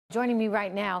Joining me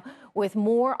right now with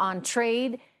more on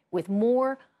trade, with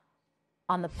more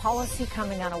on the policy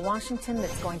coming out of Washington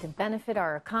that's going to benefit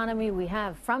our economy. We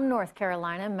have from North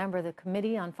Carolina, member of the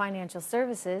Committee on Financial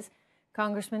Services,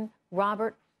 Congressman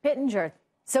Robert Pittenger.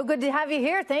 So good to have you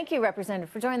here. Thank you, Representative,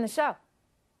 for joining the show.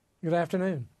 Good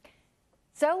afternoon.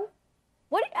 So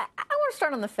I want to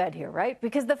start on the Fed here, right?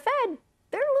 Because the Fed,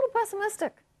 they're a little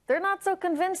pessimistic. They're not so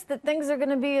convinced that things are going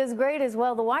to be as great as,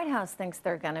 well, the White House thinks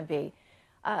they're going to be.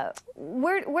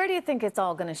 Where do you think it's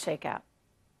all going to shake out?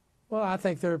 Well, I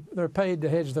think they're paid to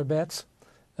hedge their bets.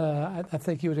 I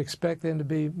think you would expect them to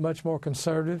be much more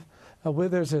conservative.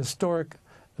 There's a historic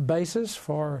basis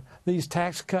for these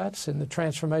tax cuts and the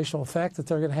transformational effect that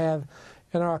they're going to have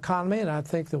in our economy, and I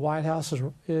think the White House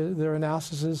their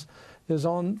analysis is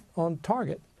on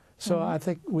target. So I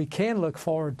think we can look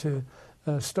forward to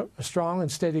strong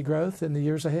and steady growth in the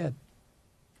years ahead.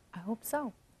 I hope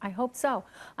so. I hope so.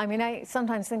 I mean, I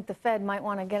sometimes think the Fed might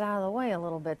want to get out of the way a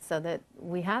little bit so that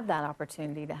we have that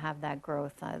opportunity to have that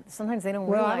growth. Sometimes they don't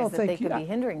realize that they could be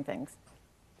hindering things.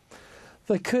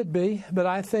 They could be, but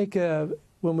I think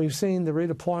when we've seen the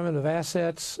redeployment of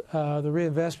assets, the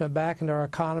reinvestment back into our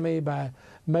economy by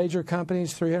major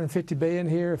companies, $350 billion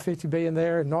here, $50 billion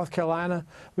there. In North Carolina,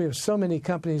 we have so many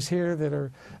companies here that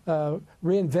are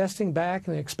reinvesting back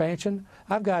in expansion.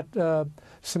 I've got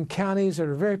some counties that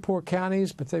are very poor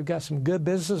counties, but they've got some good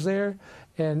businesses there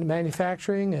and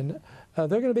manufacturing, and they're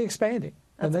going to be expanding.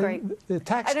 That's great. The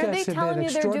tax cuts have been an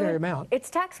extraordinary amount. It's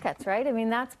tax cuts, right? I mean,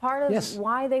 that's part of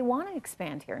why they want to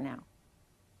expand here now.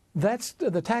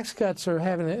 The tax cuts are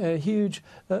having a huge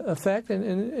effect,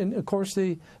 and of course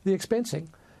the expensing,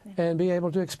 and be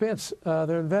able to expense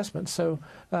their investments. So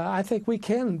I think we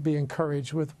can be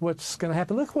encouraged with what's going to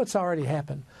happen. Look what's already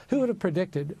happened. Who would have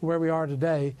predicted where we are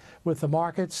today with the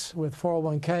markets, with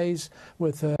 401ks,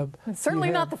 with certainly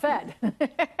not the Fed.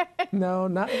 No,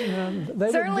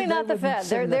 certainly not the Fed.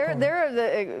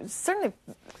 They're certainly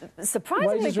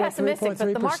surprisingly pessimistic,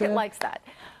 but the market likes that.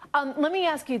 Let me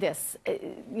ask you this.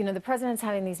 You know, the president's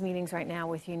having these meetings right now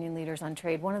with union leaders on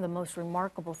trade. One of the most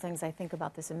remarkable things I think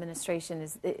about this administration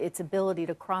is its ability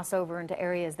to cross over into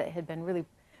areas that had been really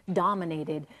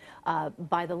dominated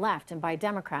by the left and by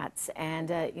Democrats. And,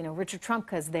 you know, Richard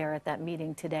Trumka's there at that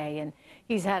meeting today, and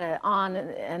he's had an on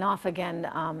and off again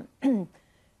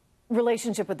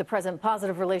relationship with the president,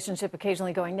 positive relationship,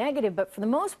 occasionally going negative. But for the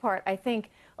most part, I think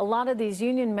a lot of these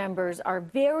union members are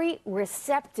very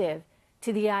receptive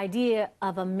to the idea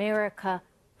of America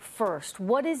first.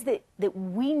 What is it that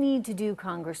we need to do,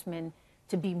 Congressman,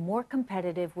 to be more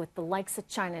competitive with the likes of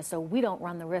China so we don't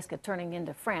run the risk of turning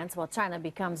into France while China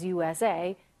becomes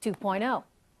USA 2.0?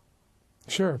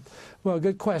 Sure. Well,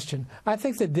 good question. I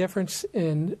think the difference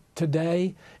in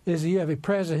today is you have a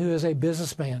president who is a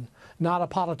businessman, not a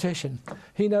politician.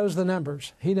 He knows the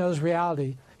numbers. He knows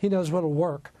reality. He knows what will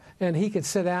work. And he can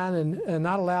sit down and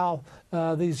not allow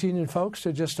these union folks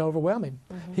to just overwhelm him.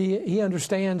 He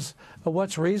understands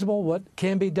what's reasonable, what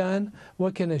can be done,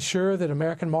 what can ensure that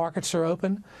American markets are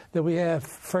open, that we have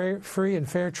free and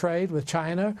fair trade with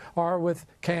China or with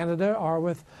Canada or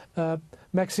with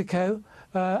Mexico.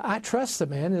 I trust the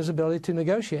man and his ability to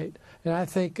negotiate. And I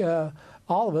think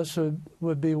all of us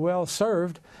would be well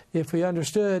served if we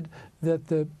understood that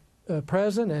the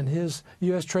President and his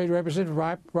U.S. Trade Representative,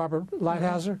 Robert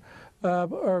Lighthizer,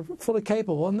 are fully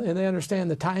capable, and they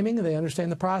understand the timing, and they understand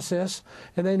the process,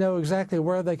 and they know exactly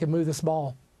where they can move this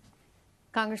ball.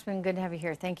 Congressman, good to have you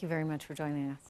here. Thank you very much for joining us.